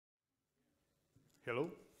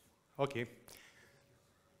Hello? Okay.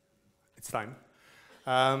 It's time.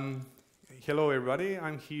 Hello, everybody.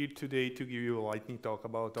 I'm here today to give you a lightning talk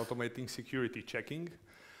about automating security checking.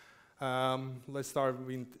 Let's start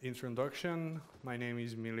with introduction. My name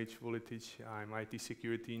is Milic, Vuletic. I'm IT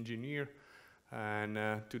security engineer.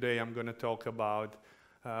 And today I'm going to talk about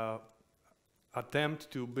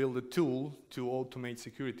attempt to build a tool to automate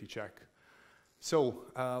security check. So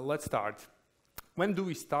let's start. When do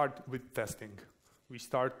we start with testing? We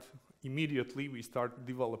start immediately, we start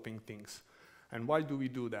developing things. And why do we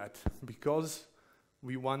do that? Because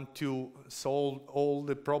we want to solve all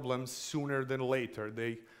the problems sooner than later.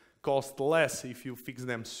 They cost less if you fix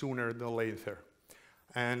them sooner than later.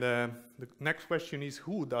 And the next question is,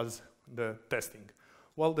 who does the testing?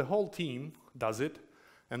 Well, the whole team does it,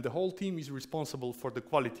 and the whole team is responsible for the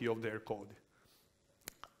quality of their code.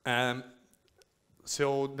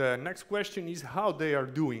 So the next question is how they are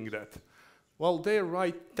doing that. Well, they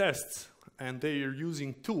write tests, and they are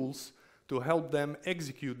using tools to help them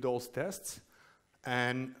execute those tests.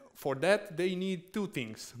 And for that, they need two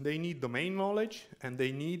things. They need domain knowledge, and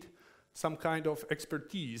they need some kind of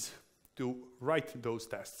expertise to write those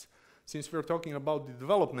tests. Since we're talking about the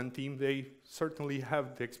development team, they certainly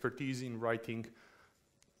have the expertise in writing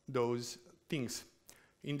those things.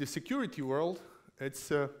 In the security world,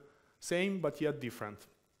 it's same but yet different.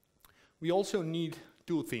 We also need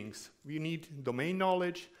two things. We need domain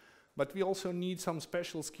knowledge, but we also need some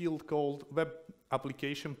special skill called web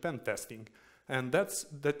application pen testing. And that's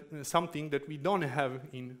something that we don't have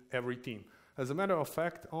in every team. As a matter of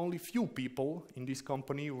fact, only few people in this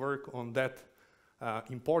company work on that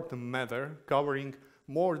important matter, covering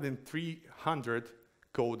more than 300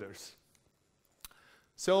 coders.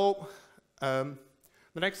 So the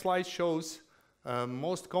next slide shows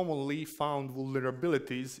most commonly found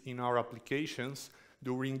vulnerabilities in our applications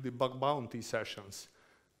during the bug bounty sessions.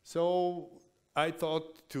 So I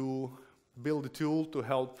thought to build a tool to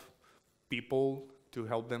help people to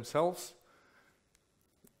help themselves.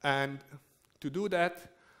 And to do that,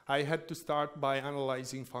 I had to start by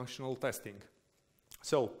analyzing functional testing.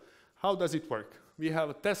 So how does it work? We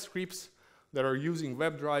have test scripts that are using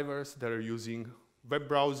web drivers, that are using web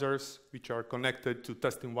browsers, which are connected to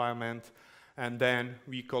test environment, and then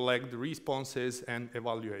we collect the responses and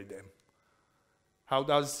evaluate them. How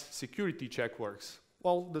does security check works?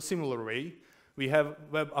 Well, the similar way. We have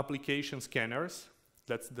web application scanners,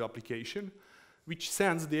 that's the application, which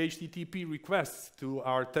sends the HTTP requests to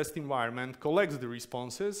our test environment, collects the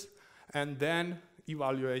responses, and then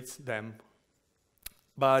evaluates them.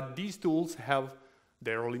 But these tools have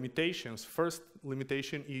their limitations. First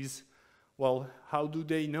limitation is, well, how do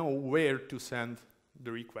they know where to send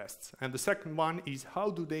the requests? And the second one is,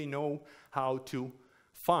 how do they know how to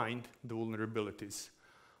find the vulnerabilities?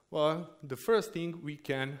 Well, the first thing we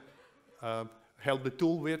can help the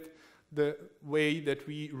tool with, the way that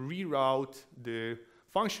we reroute the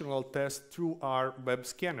functional test through our web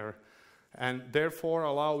scanner, and therefore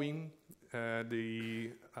allowing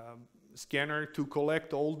the scanner to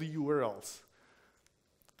collect all the URLs.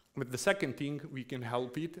 With the second thing, we can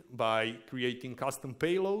help it by creating custom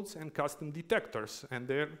payloads and custom detectors, and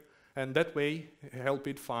that way help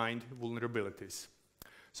it find vulnerabilities.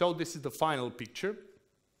 So this is the final picture.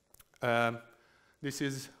 This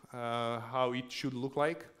is how it should look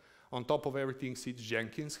like. On top of everything sits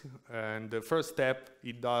Jenkins, and the first step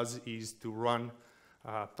it does is to run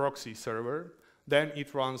a proxy server. Then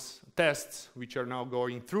it runs tests, which are now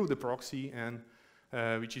going through the proxy, and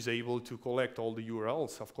which is able to collect all the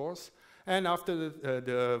URLs, of course. And after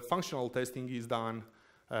the functional testing is done,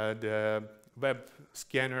 the web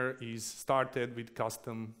scanner is started with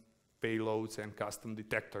custom payloads and custom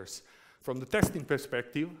detectors. From the testing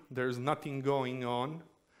perspective, there's nothing going on.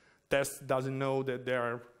 Test doesn't know that they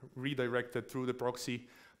are redirected through the proxy,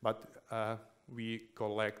 but we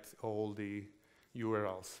collect all the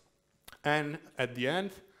URLs. And at the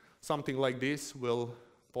end, something like this will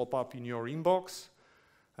pop up in your inbox,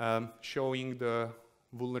 showing the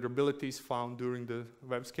vulnerabilities found during the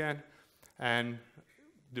web scan and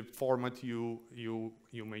the format you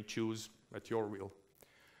may choose at your will.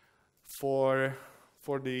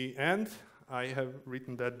 For the end, I have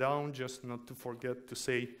written that down just not to forget to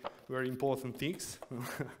say very important things.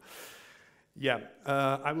 Yeah,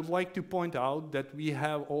 I would like to point out that we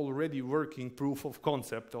have already working proof of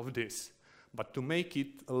concept of this. But to make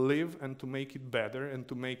it live and to make it better and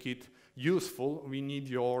to make it useful, we need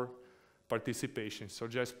your participation. So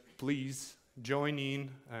just please join in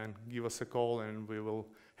and give us a call, and we will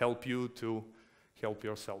help you to help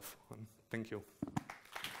yourself. Thank you.